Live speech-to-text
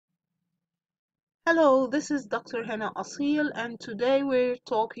Hello, this is Dr. Hanaa Assil, and today we're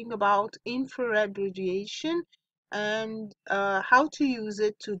talking about infrared radiation and how to use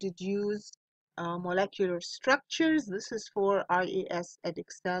it to deduce molecular structures. This is for IAS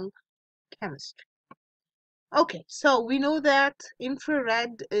Edexcel chemistry. Okay, so we know that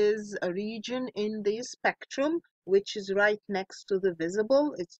infrared is a region in the spectrum which is right next to the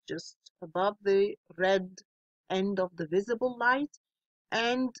visible. It's just above the red end of the visible light.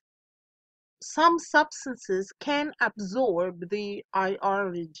 And some substances can absorb the IR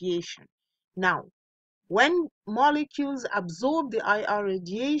radiation. Now, when molecules absorb the IR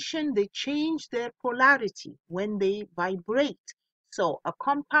radiation, they change their polarity when they vibrate. So a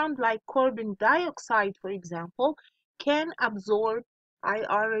compound like carbon dioxide, for example, can absorb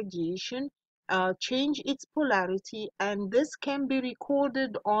IR radiation, change its polarity, and this can be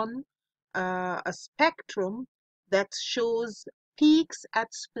recorded on a spectrum that shows peaks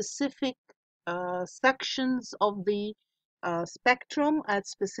at specific sections of the spectrum at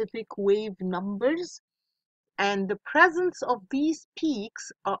specific wave numbers, and the presence of these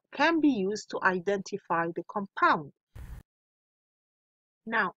peaks can be used to identify the compound.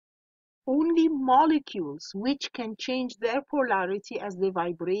 Now, only molecules which can change their polarity as they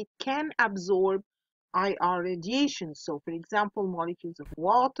vibrate can absorb IR radiation. So, for example, molecules of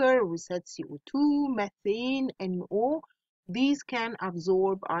water, we said CO2, methane, NO, these can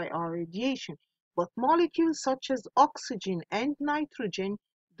absorb IR radiation. But molecules such as oxygen and nitrogen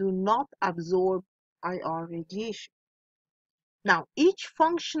do not absorb IR radiation. Now, each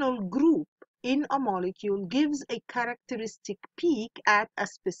functional group in a molecule gives a characteristic peak at a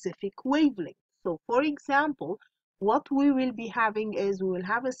specific wavelength. So, for example, what we will be having is we will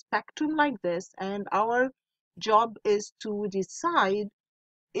have a spectrum like this, and our job is to decide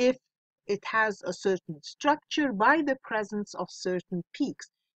if it has a certain structure by the presence of certain peaks.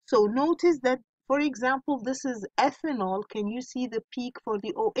 So notice that, for example, this is ethanol. Can you see the peak for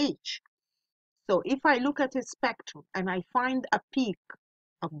the OH? So if I look at a spectrum and I find a peak,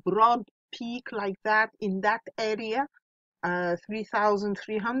 a broad peak like that in that area,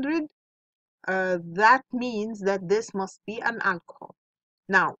 3,300, that means that this must be an alcohol.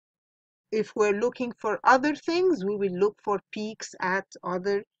 Now, if we're looking for other things, we will look for peaks at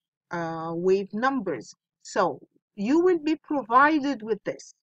other wave numbers. So you will be provided with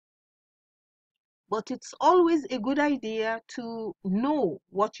this. But it's always a good idea to know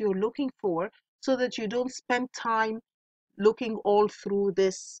what you're looking for so that you don't spend time looking all through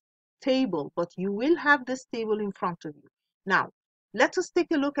this table, but you will have this table in front of you. Now, let us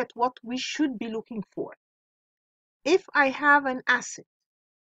take a look at what we should be looking for. If I have an acid,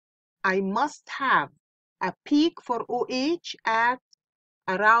 I must have a peak for OH at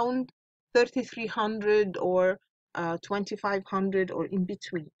around 3,300 or 2,500 or in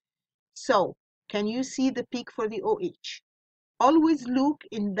between. So, can you see the peak for the OH? Always look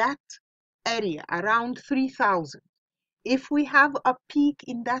in that area around 3,000. If we have a peak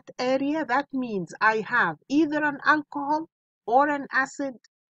in that area, that means I have either an alcohol or an acid,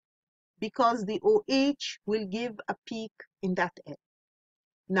 because the OH will give a peak in that area.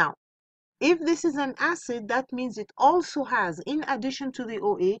 Now, if this is an acid, that means it also has, in addition to the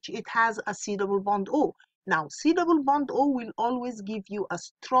OH, it has a C double bond O. Now, C double bond O will always give you a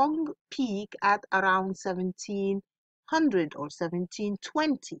strong peak at around 1700 or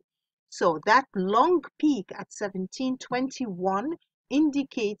 1720. So that long peak at 1721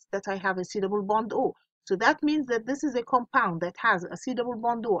 indicates that I have a C double bond O. So that means that this is a compound that has a C double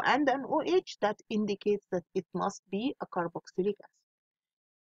bond O and an OH. That indicates that it must be a carboxylic acid.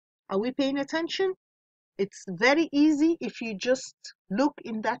 Are we paying attention? It's very easy if you just look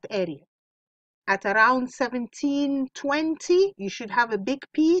in that area. At around 1720, you should have a big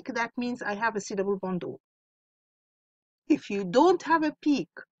peak. That means I have a C double bond O. If you don't have a peak,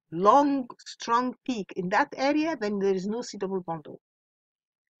 long, strong peak in that area, then there is no C double bond O.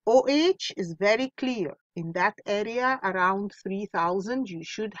 OH is very clear. In that area, around 3,000, you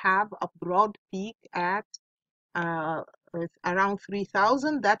should have a broad peak at around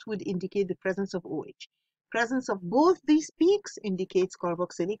 3,000. That would indicate the presence of OH. Presence of both these peaks indicates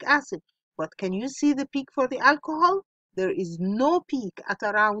carboxylic acid. But can you see the peak for the alcohol? There is no peak at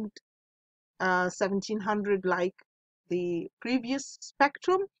around 1700 like the previous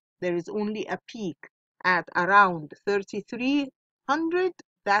spectrum. There is only a peak at around 3,300.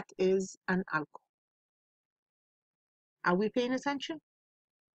 That is an alcohol. Are we paying attention?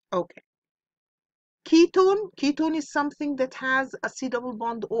 Okay. Ketone is something that has a C double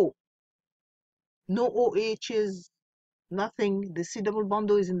bond O. No OHs, nothing. The C double bond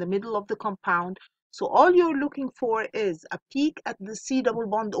O is in the middle of the compound. So all you're looking for is a peak at the C double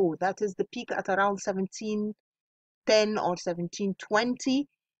bond O. That is the peak at around 1710 or 1720.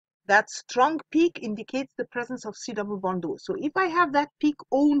 That strong peak indicates the presence of C double bond O. So if I have that peak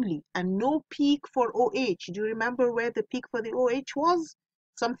only and no peak for OH, do you remember where the peak for the OH was?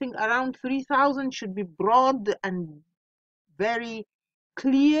 Something around 3000 should be broad and very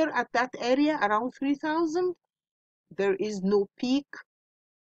clear at that area around 3000. There is no peak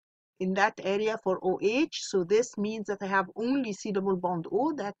in that area for OH, so this means that I have only C double bond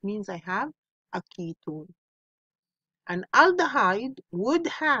O. That means I have a ketone. An aldehyde would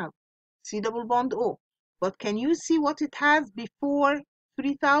have C double bond O, but can you see what it has before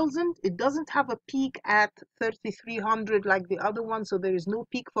 3000? It doesn't have a peak at 3300 like the other one, so there is no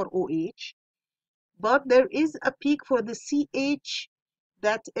peak for OH, but there is a peak for the CH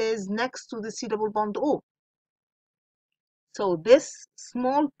that is next to the C double bond O. So this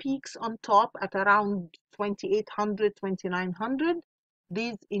small peaks on top at around 2800, 2900,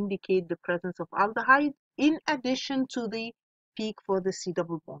 these indicate the presence of aldehyde in addition to the peak for the C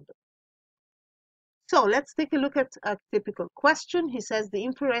double bond. So let's take a look at a typical question. He says the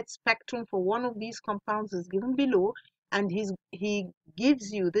infrared spectrum for one of these compounds is given below, and he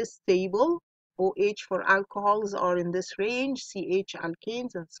gives you this table. OH for alcohols are in this range, CH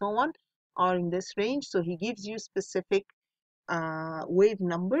alkanes and so on are in this range. So he gives you specific wave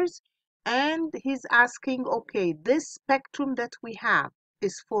numbers, and he's asking, okay, this spectrum that we have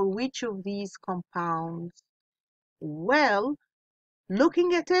is for which of these compounds? Well,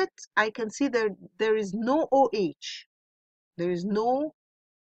 looking at it, I can see there is no OH. There is no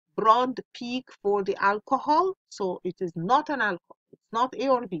broad peak for the alcohol, so it is not an alcohol. It's not A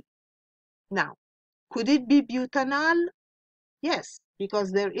or B. Now, could it be butanol? Yes,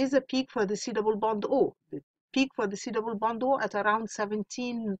 because there is a peak for the C double bond O. The peak for the C double bond O at around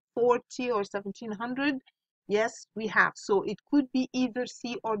 1740 or 1700. Yes, we have. So it could be either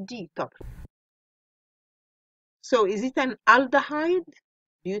C or D. So is it an aldehyde,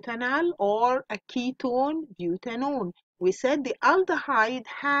 butanol, or a ketone, butanone? We said the aldehyde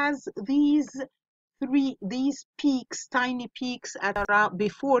has these peaks, tiny peaks at around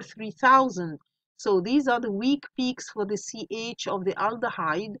before 3000. So these are the weak peaks for the CH of the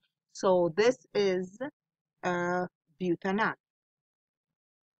aldehyde. So this is butanol.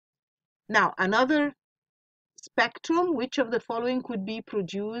 Now another spectrum, which of the following could be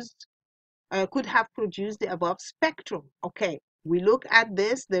produced, could have produced the above spectrum? Okay, we look at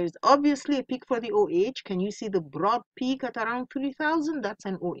this. There's obviously a peak for the OH. Can you see the broad peak at around 3000? That's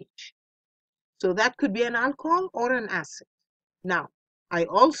an OH. So that could be an alcohol or an acid. Now, I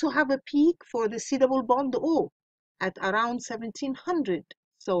also have a peak for the C double bond O at around 1700.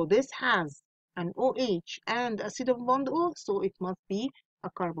 So this has an OH and a C double bond O, so it must be a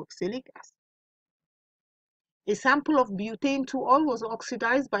carboxylic acid. A sample of butane 2-ol was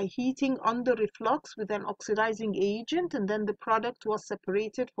oxidized by heating under reflux with an oxidizing agent, and then the product was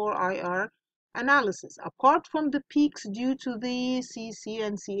separated for IR analysis. Apart from the peaks due to the CC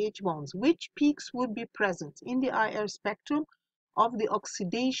and CH bonds, which peaks would be present in the IR spectrum of the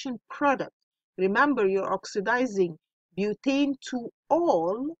oxidation product? Remember, you're oxidizing butane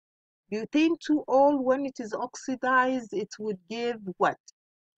 2-ol. Butane 2-ol, when it is oxidized, it would give what?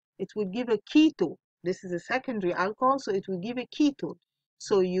 It would give a ketone. This is a secondary alcohol, so it will give a ketone.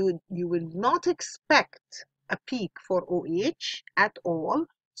 So you will not expect a peak for OH at all.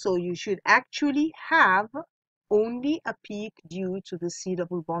 So you should actually have only a peak due to the C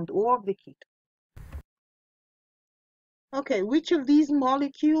double bond O of the ketone. Okay, which of these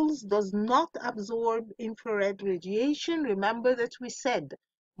molecules does not absorb infrared radiation? Remember that we said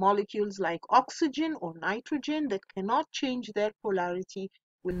molecules like oxygen or nitrogen that cannot change their polarity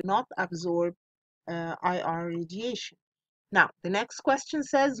will not absorb IR radiation. Now, the next question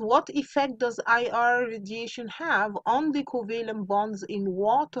says, what effect does IR radiation have on the covalent bonds in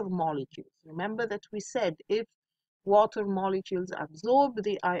water molecules? Remember that we said if water molecules absorb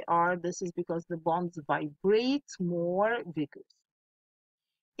the IR, this is because the bonds vibrate more vigorously.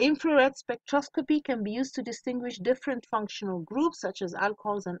 Infrared spectroscopy can be used to distinguish different functional groups such as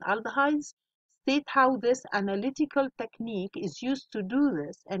alcohols and aldehydes. State how this analytical technique is used to do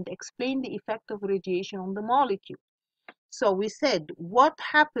this and explain the effect of radiation on the molecule. So we said, what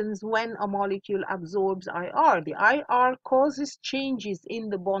happens when a molecule absorbs IR? The IR causes changes in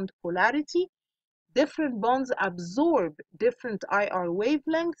the bond polarity. Different bonds absorb different IR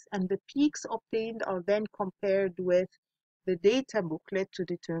wavelengths, and the peaks obtained are then compared with the data booklet to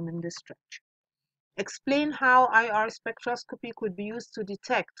determine the structure. Explain how IR spectroscopy could be used to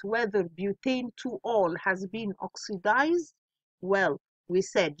detect whether butane 2-ol has been oxidized. Well, we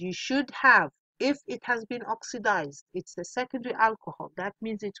said you should have if it has been oxidized, it's a secondary alcohol. That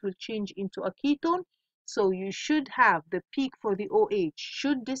means it will change into a ketone. So you should have the peak for the OH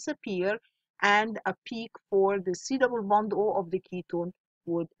should disappear, and a peak for the C double bond O of the ketone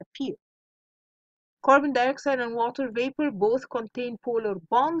would appear. Carbon dioxide and water vapor both contain polar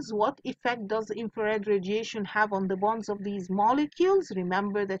bonds. What effect does infrared radiation have on the bonds of these molecules?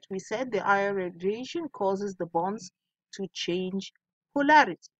 Remember that we said the IR radiation causes the bonds to change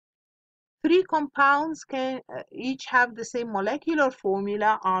polarity. Three compounds can each have the same molecular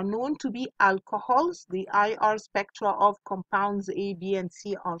formula, are known to be alcohols. The IR spectra of compounds A, B, and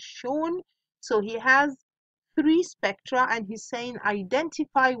C are shown. So he has three spectra, and he's saying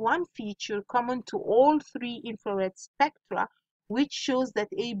identify one feature common to all three infrared spectra, which shows that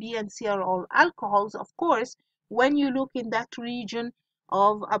A, B, and C are all alcohols. Of course, when you look in that region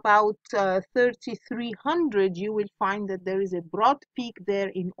of about 3300, you will find that there is a broad peak there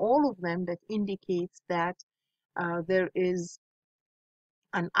in all of them that indicates that there is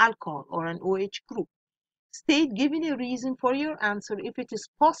an alcohol or an OH group. State, giving a reason for your answer, if it is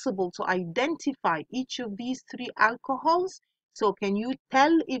possible to identify each of these three alcohols. So can you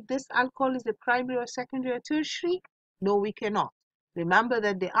tell if this alcohol is a primary or secondary or tertiary? No, we cannot. Remember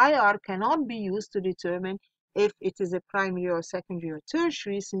that the IR cannot be used to determine if it is a primary or secondary or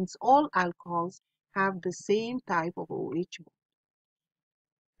tertiary, since all alcohols have the same type of OH bond.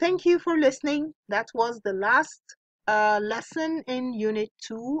 Thank you for listening. That was the last lesson in Unit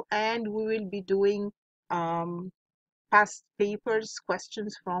 2, and we will be doing past papers,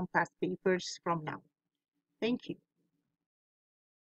 questions from past papers from now. Thank you.